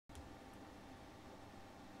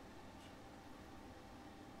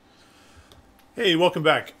Hey, welcome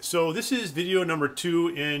back. So this is video number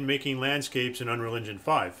 2 in making landscapes in Unreal Engine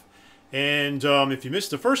 5. And if you missed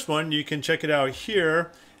the first one, you can check it out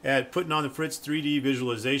here at Putting on the Fritz 3D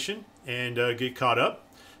Visualization and get caught up.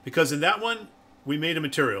 Because in that one, we made a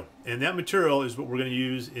material. And that material is what we're going to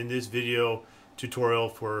use in this video tutorial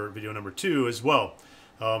for video number 2 as well.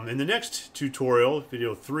 In the next tutorial,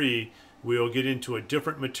 video 3, we'll get into a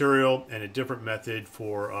different material and a different method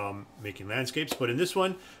for making landscapes. But in this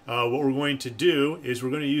one, what we're going to do is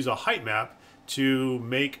we're going to use a height map to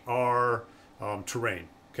make our terrain.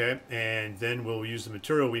 Okay, and then we'll use the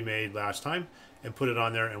material we made last time and put it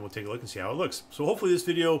on there, and we'll take a look and see how it looks. So hopefully this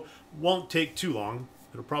video won't take too long.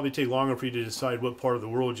 It'll probably take longer for you to decide what part of the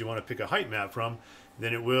world you want to pick a height map from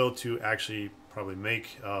than it will to actually probably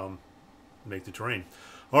make the terrain.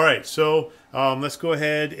 All right, so let's go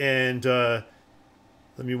ahead and let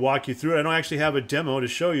me walk you through it. I don't actually have a demo to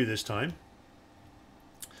show you this time,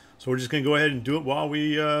 so we're just going to go ahead and do it while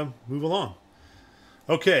we move along.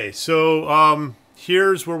 Okay, so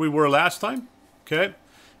here's where we were last time. Okay,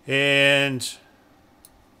 and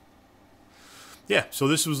yeah, so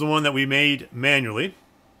this was the one that we made manually,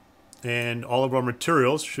 and all of our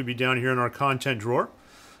materials should be down here in our content drawer.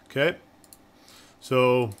 Okay,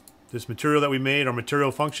 so this material that we made, our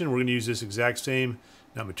material function, we're going to use this exact same,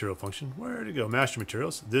 not material function, where to go? Master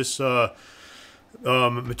materials. This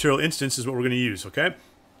material instance is what we're going to use, okay?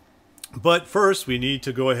 But first, we need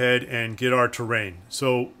to go ahead and get our terrain.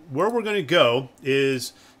 So where we're going to go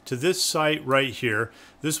is to this site right here.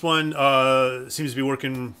 This one seems to be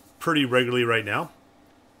working pretty regularly right now.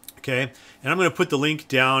 Okay, and I'm going to put the link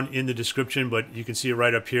down in the description, but you can see it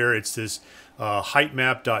right up here. It's this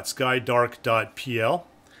heightmap.skydark.pl.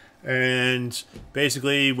 And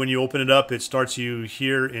basically, when you open it up, it starts you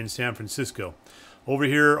here in San Francisco. Over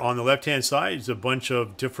here on the left-hand side is a bunch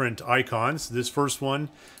of different icons. This first one,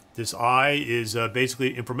 this eye, is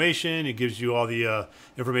basically information. It gives you all the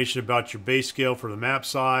information about your base scale for the map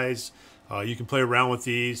size. You can play around with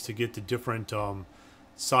these to get the different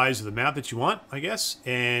size of the map that you want, I guess.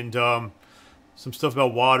 And some stuff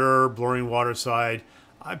about water, blurring water side.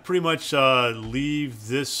 I pretty much leave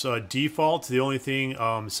this default. The only thing,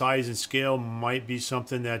 size and scale might be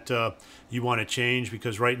something that you want to change,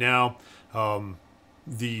 because right now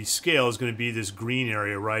the scale is going to be this green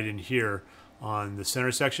area right in here on the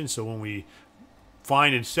center section. So when we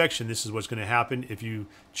find a section, this is what's going to happen. If you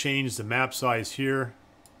change the map size here,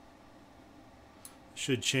 it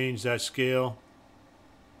should change that scale.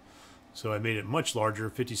 So I made it much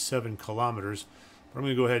larger, 57 kilometers. But I'm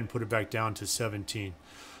going to go ahead and put it back down to 17.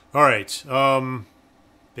 All right,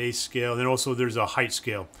 base scale. Then also there's a height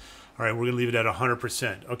scale. All right, we're going to leave it at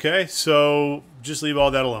 100%. Okay, so just leave all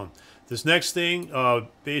that alone. This next thing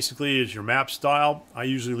basically is your map style. I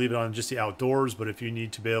usually leave it on just the outdoors, but if you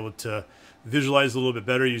need to be able to visualize a little bit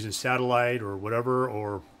better using satellite or whatever,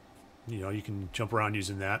 or you can jump around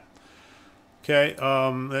using that. Okay,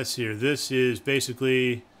 let's see here. This is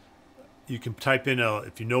basically, you can type in,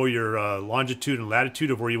 if you know your longitude and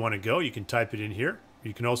latitude of where you want to go, you can type it in here.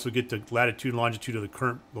 You can also get the latitude and longitude of the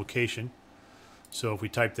current location. So if we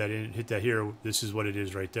type that in, hit that here, this is what it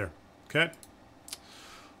is right there. Okay.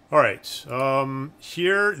 All right.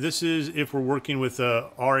 Here, this is if we're working with a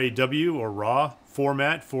RAW or RAW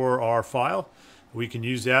format for our file. We can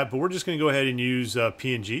use that, but we're just going to go ahead and use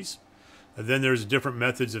PNGs. And then there's different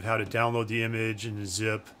methods of how to download the image in the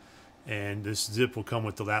zip. And this zip will come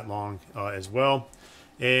with the lat long as well.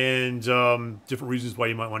 And different reasons why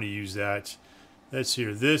you might want to use that. Let's see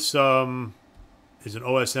here. This is an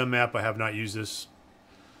OSM map. I have not used this.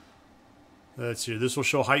 Let's see here. This will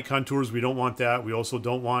show height contours. We don't want that. We also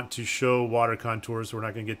don't want to show water contours, so we're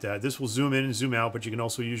not going to get that. This will zoom in and zoom out, but you can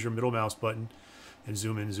also use your middle mouse button and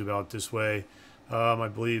zoom in and zoom out this way. I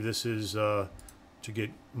believe this is to get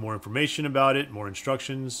more information about it, more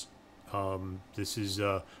instructions. This is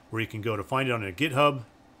where you can go to find it on a GitHub.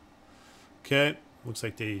 Okay, looks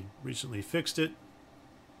like they recently fixed it.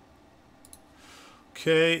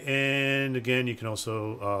 Okay, and again, you can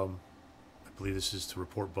also, I believe this is to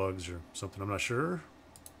report bugs or something, I'm not sure.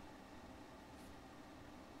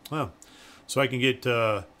 Oh, so I can get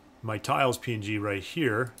my tiles PNG right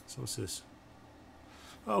here. So what's this?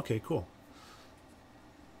 Oh, okay, cool.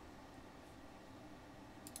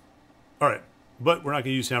 All right. But we're not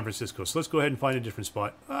going to use San Francisco, so let's go ahead and find a different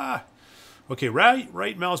spot. Okay,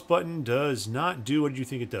 right mouse button does not do what you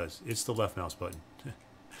think it does. It's the left mouse button.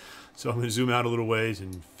 So I'm going to zoom out a little ways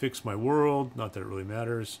and fix my world. Not that it really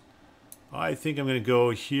matters. I think I'm going to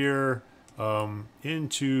go here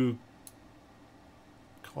into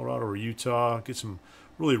Colorado or Utah. Get some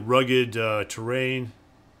really rugged terrain.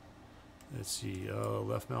 Let's see,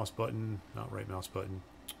 left mouse button, not right mouse button.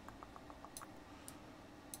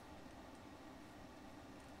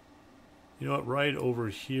 You know what, right over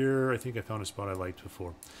here, I think I found a spot I liked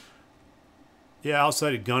before. Yeah,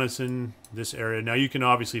 outside of Gunnison, this area. Now you can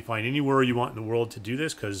obviously find anywhere you want in the world to do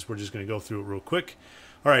this because we're just going to go through it real quick.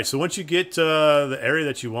 All right, so once you get the area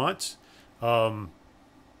that you want,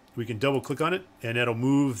 we can double click on it and it'll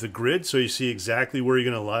move the grid so you see exactly where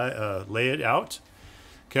you're going to lay it out.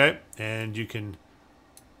 Okay, and you can,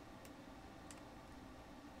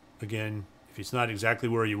 again, if it's not exactly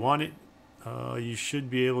where you want it, you should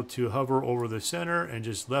be able to hover over the center and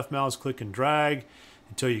just left mouse click and drag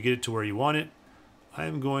until you get it to where you want it.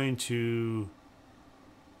 I'm going to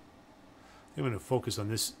focus on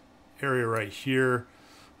this area right here.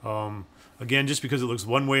 Again, just because it looks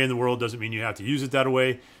one way in the world doesn't mean you have to use it that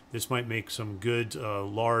way. This might make some good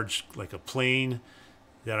large, like a plane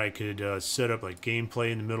that I could set up like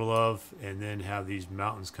gameplay in the middle of, and then have these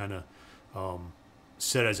mountains kind of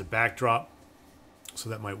set as a backdrop. So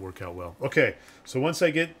that might work out well. Okay, so once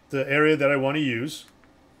I get the area that I want to use,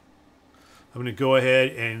 I'm going to go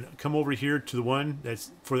ahead and come over here to the one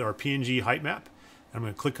that's for our PNG height map. I'm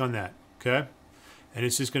going to click on that, okay? And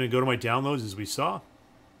it's just going to go to my downloads as we saw.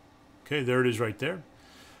 Okay, there it is right there.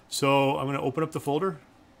 So I'm going to open up the folder.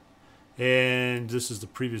 And this is the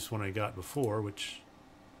previous one I got before, which...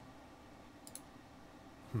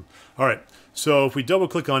 All right, so if we double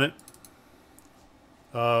click on it,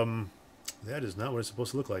 that is not what it's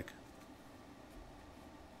supposed to look like.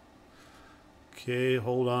 Okay,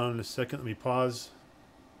 hold on a second. Let me pause.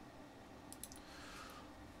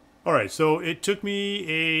 All right, so it took me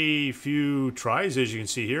a few tries, as you can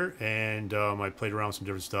see here, and I played around with some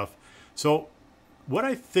different stuff. So what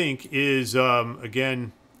I think is,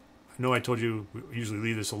 again, I know I told you we usually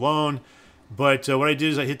leave this alone, but what I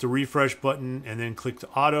did is I hit the refresh button and then clicked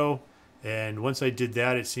auto. And once I did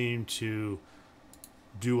that, it seemed to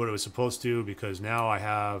do what it was supposed to, because now I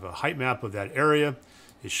have a height map of that area.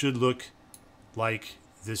 It should look like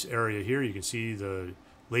this area here. You can see the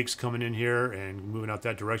lakes coming in here and moving out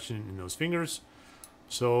that direction in those fingers.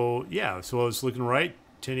 So yeah, so it's looking right.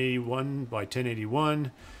 1081 by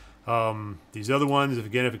 1081. These other ones,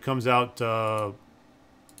 if it comes out,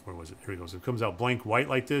 where was it? Here it goes. If it comes out blank white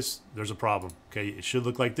like this, there's a problem. Okay, it should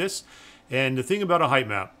look like this. And the thing about a height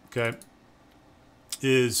map, okay,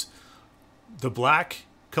 is the black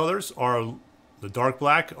colors are, the dark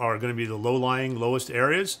black are going to be the low-lying, lowest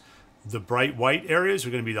areas. The bright white areas are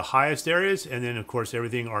going to be the highest areas. And then, of course,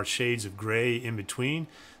 everything are shades of gray in between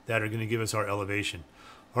that are going to give us our elevation.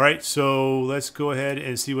 All right, so let's go ahead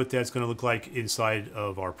and see what that's going to look like inside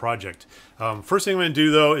of our project. First thing I'm going to do,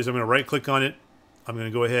 though, is I'm going to right-click on it. I'm going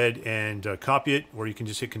to go ahead and copy it, or you can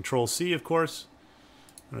just hit Control-C, of course.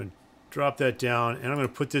 I'm going to drop that down, and I'm going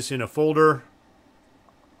to put this in a folder.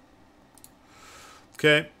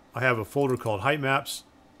 Okay, I have a folder called Height Maps,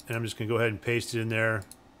 and I'm just going to go ahead and paste it in there.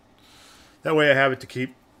 That way I have it to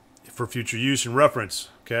keep for future use and reference,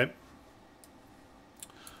 okay?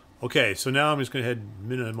 Okay, so now I'm just going to go ahead and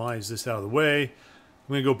minimize this out of the way. I'm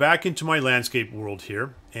going to go back into my landscape world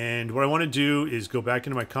here, and what I want to do is go back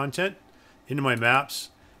into my content, into my maps,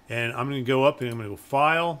 and I'm going to go up and I'm going to go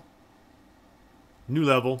File, New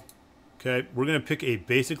Level. Okay, we're going to pick a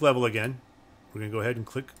basic level again. We're going to go ahead and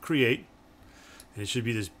click Create, and it should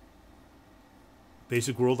be this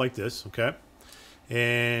basic world like this, okay?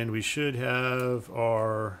 And we should have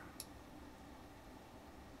our...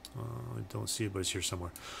 I don't see it, but it's here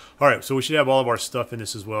somewhere. All right, so we should have all of our stuff in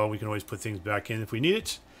this as well. We can always put things back in if we need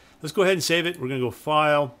it. Let's go ahead and save it. We're going to go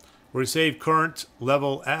File. We're going to save current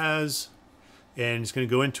level as, and it's going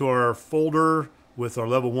to go into our folder with our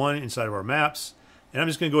level 1 inside of our maps. And I'm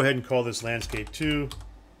just going to go ahead and call this Landscape 2.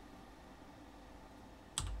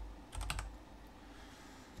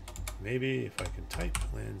 Maybe if I can type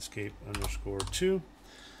Landscape _2.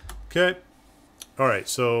 Okay. All right,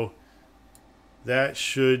 so that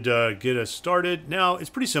should get us started. Now, it's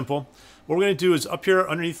pretty simple. What we're going to do is up here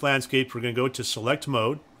underneath Landscape, we're going to go to Select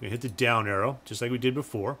Mode. We're going to hit the down arrow, just like we did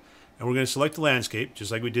before. And we're going to select the landscape,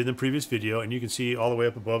 just like we did in the previous video. And you can see all the way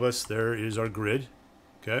up above us, there is our grid.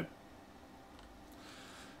 Okay.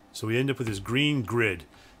 So we end up with this green grid,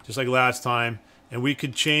 just like last time. And we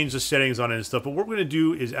could change the settings on it and stuff. But what we're going to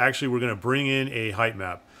do is actually we're going to bring in a height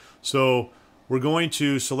map. So we're going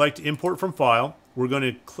to select Import from File. We're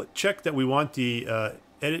going to check that we want the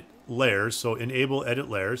Edit Layers. So enable Edit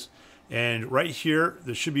Layers. And right here,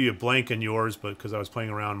 there should be a blank in yours, but because I was playing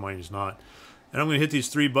around, mine is not. And I'm going to hit these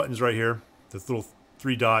 3 buttons right here, the little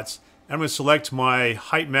 3 dots. And I'm going to select my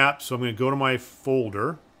height map. So I'm going to go to my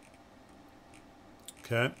folder.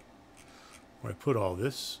 Okay. Where I put all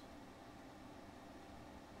this.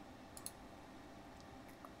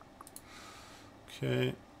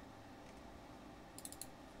 Okay.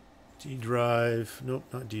 D drive. Nope,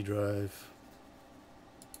 not D drive.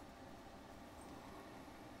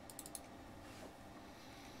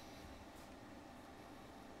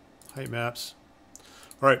 Heightmaps.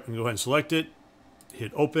 All right, we can go ahead and select it,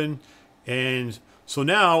 hit open, and so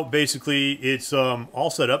now basically it's all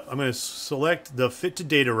set up. I'm going to select the fit to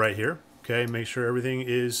data right here. Okay, make sure everything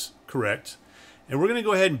is correct, and we're going to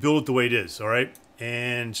go ahead and build it the way it is. All right,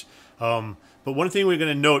 and but one thing we're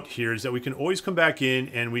going to note here is that we can always come back in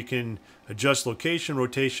and we can adjust location,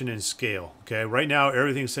 rotation, and scale. Okay, right now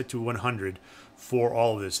everything's set to 100 for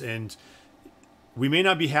all of this, and we may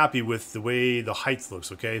not be happy with the way the height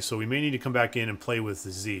looks, okay? So we may need to come back in and play with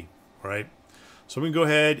the Z, all right? So I'm going to go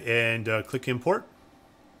ahead and click import,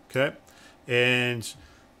 okay? And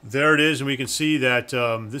there it is, and we can see that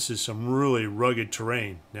this is some really rugged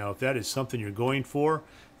terrain. Now, if that is something you're going for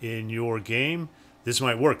in your game, this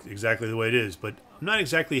might work exactly the way it is, but I'm not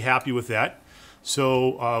exactly happy with that.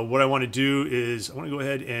 So what I want to do is I want to go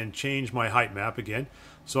ahead and change my height map again.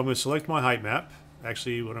 So I'm going to select my height map.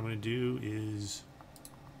 Actually, what I'm going to do is,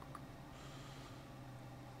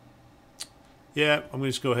 yeah, I'm going to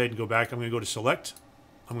just go ahead and go back. I'm going to go to select.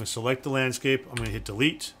 I'm going to select the landscape. I'm going to hit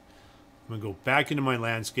delete. I'm going to go back into my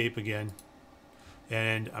landscape again.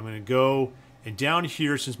 And I'm going to go, and down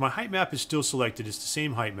here, since my height map is still selected, it's the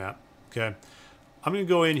same height map, okay? I'm going to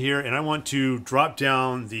go in here, and I want to drop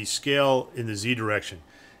down the scale in the Z direction.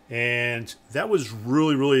 And that was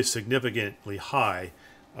really, really significantly high.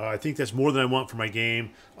 I think that's more than I want for my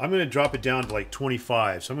game. I'm going to drop it down to like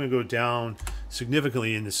 25. So I'm going to go down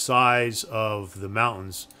significantly in the size of the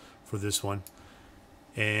mountains for this one.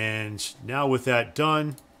 And now with that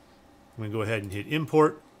done, I'm going to go ahead and hit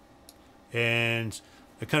import. And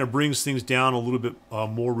it kind of brings things down a little bit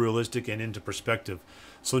more realistic and into perspective.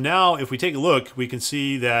 So now if we take a look, we can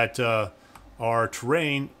see that our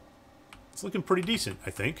terrain is looking pretty decent, I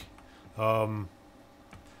think.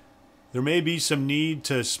 There may be some need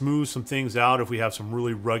to smooth some things out if we have some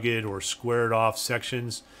really rugged or squared off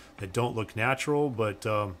sections that don't look natural, but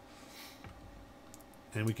and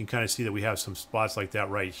we can kind of see that we have some spots like that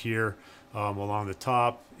right here along the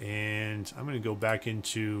top. And I'm going to go back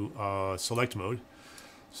into select mode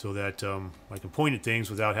so that I can point at things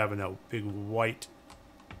without having that big white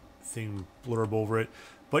thing blurb over it.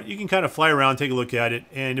 But you can kind of fly around, take a look at it,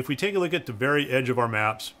 and if we take a look at the very edge of our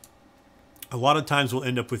maps, a lot of times we'll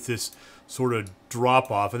end up with this sort of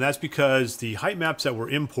drop off, and that's because the height maps that we're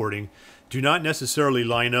importing do not necessarily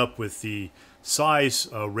line up with the size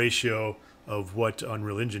ratio of what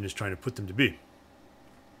Unreal Engine is trying to put them to be.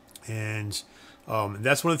 And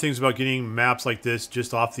that's one of the things about getting maps like this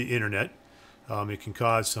just off the internet. It can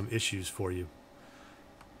cause some issues for you.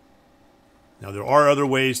 Now, there are other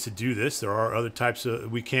ways to do this. There are other types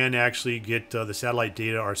of, we can actually get the satellite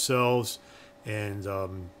data ourselves and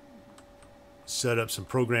set up some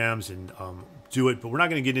programs and do it, but we're not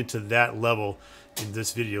going to get into that level in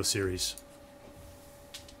this video series.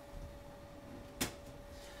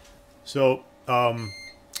 So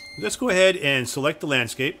let's go ahead and select the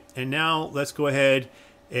landscape, and now let's go ahead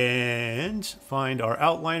and find our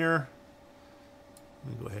outliner.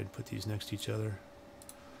 Let me go ahead and put these next to each other.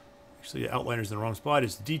 Actually, the outliner's in the wrong spot.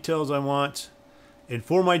 It's the details I want. And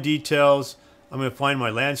for my details, I'm going to find my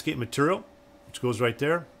landscape material, which goes right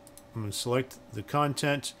there. I'm going to select the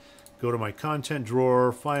content, go to my content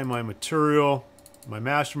drawer, find my material, my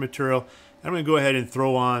master material, and I'm going to go ahead and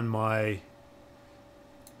throw on my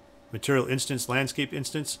material instance, landscape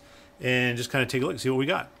instance, and just kind of take a look and see what we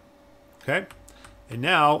got. Okay? And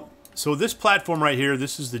now, so this platform right here,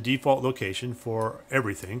 this is the default location for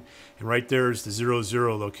everything. And right there is the 0,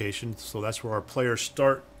 0 location. So that's where our player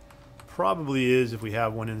start probably is if we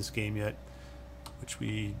have one in this game yet, which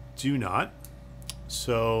we do not.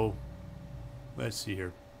 So let's see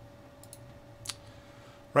here.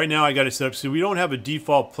 Right now I got it set up so we don't have a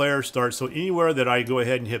default player start. So anywhere that I go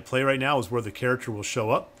ahead and hit play right now is where the character will show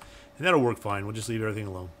up. And that'll work fine. We'll just leave everything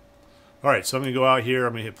alone. Alright, so I'm going to go out here.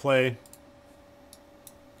 I'm going to hit play.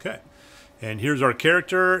 Okay. And here's our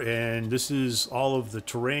character. And this is all of the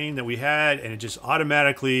terrain that we had. And it just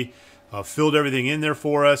automatically filled everything in there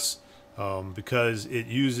for us. Because it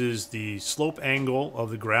uses the slope angle of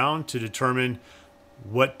the ground to determine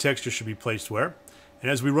what texture should be placed where. And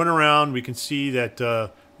as we run around, we can see that we're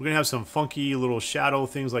going to have some funky little shadow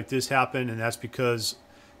things like this happen, and that's because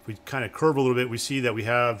if we kind of curve a little bit, we see that we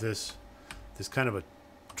have this kind of a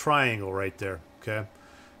triangle right there, okay?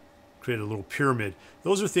 Create a little pyramid.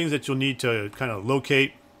 Those are things that you'll need to kind of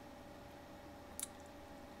locate.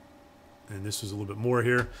 And this is a little bit more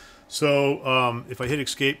here. So if I hit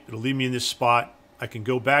escape, it'll leave me in this spot. I can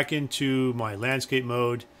go back into my landscape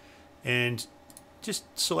mode and just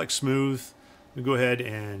select smooth. We go ahead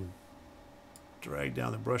and drag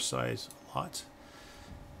down the brush size a lot.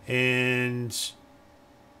 And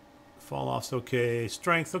fall off's okay.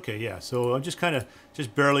 Strength, okay, yeah. So I'm just kind of,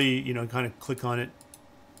 just barely, you know, kind of click on it,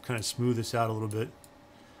 kind of smooth this out a little bit.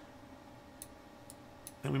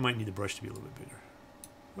 And we might need the brush to be a little bit bigger.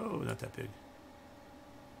 Oh, not that big.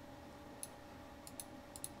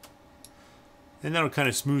 And that'll kind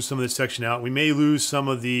of smooth some of this section out. We may lose some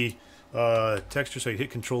of the texture, so I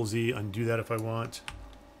hit Control Z, undo that if I want.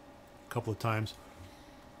 A couple of times.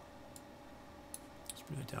 Let's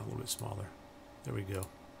bring it down a little bit smaller. There we go.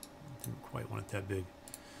 Didn't quite want it that big.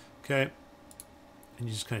 Okay. And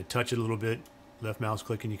you just kind of touch it a little bit. Left mouse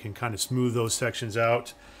click and you can kind of smooth those sections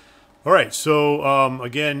out. All right, so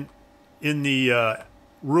again, in the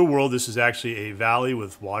real world, this is actually a valley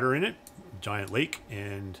with water in it, a giant lake,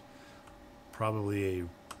 and probably a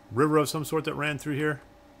river of some sort that ran through here.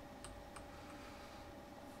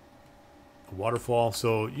 A waterfall.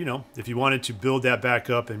 So, you know, if you wanted to build that back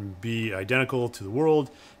up and be identical to the world,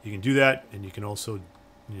 you can do that, and you can also,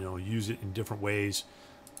 you know, use it in different ways,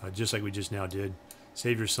 just like we just now did.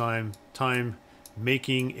 Save your time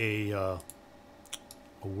making a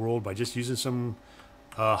world by just using some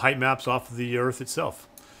height maps off of the Earth itself.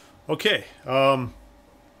 Okay, let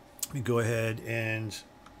me go ahead and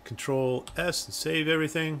Control S and save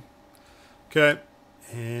everything. Okay,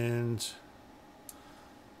 and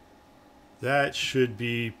that should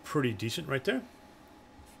be pretty decent right there.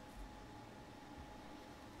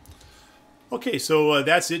 Okay, so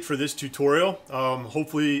that's it for this tutorial.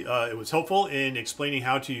 Hopefully it was helpful in explaining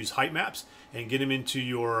how to use height maps and get them into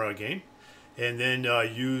your game. And then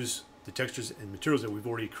use the textures and materials that we've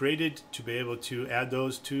already created to be able to add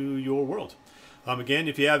those to your world. Again,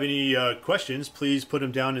 if you have any questions, please put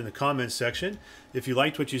them down in the comments section. If you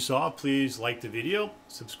liked what you saw, please like the video,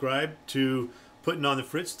 subscribe to Putting on the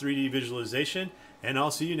Fritz 3D Visualization, and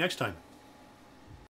I'll see you next time.